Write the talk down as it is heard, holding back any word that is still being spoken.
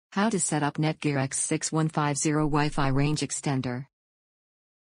How to set up Netgear EX6150 Wi-Fi range extender.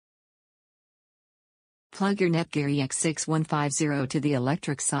 Plug your Netgear EX6150 to the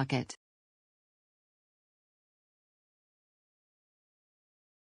electric socket.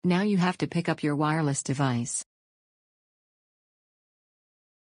 Now you have to pick up your wireless device.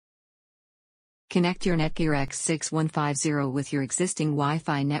 Connect your Netgear EX6150 with your existing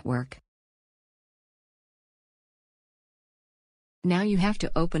Wi-Fi network. Now you have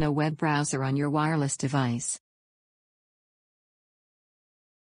to open a web browser on your wireless device.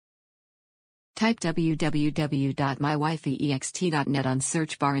 Type www.mywifiext.net on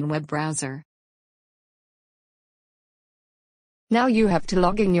search bar in web browser. Now you have to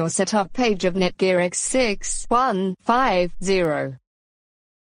log in your setup page of Netgear EX6150.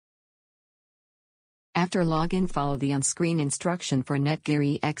 After login, follow the on-screen instruction for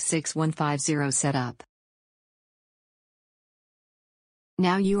Netgear EX6150 setup.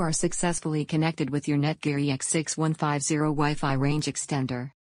 Now you are successfully connected with your Netgear EX6150 Wi-Fi range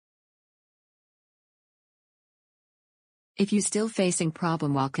extender. If you still facing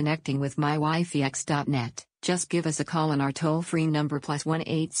problem while connecting with mywifiext.net, just give us a call on our toll-free number +1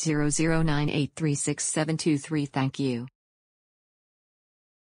 800 983 6723. Thank you.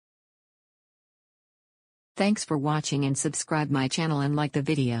 Thanks for watching and subscribe my channel and like the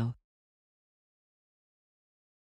video.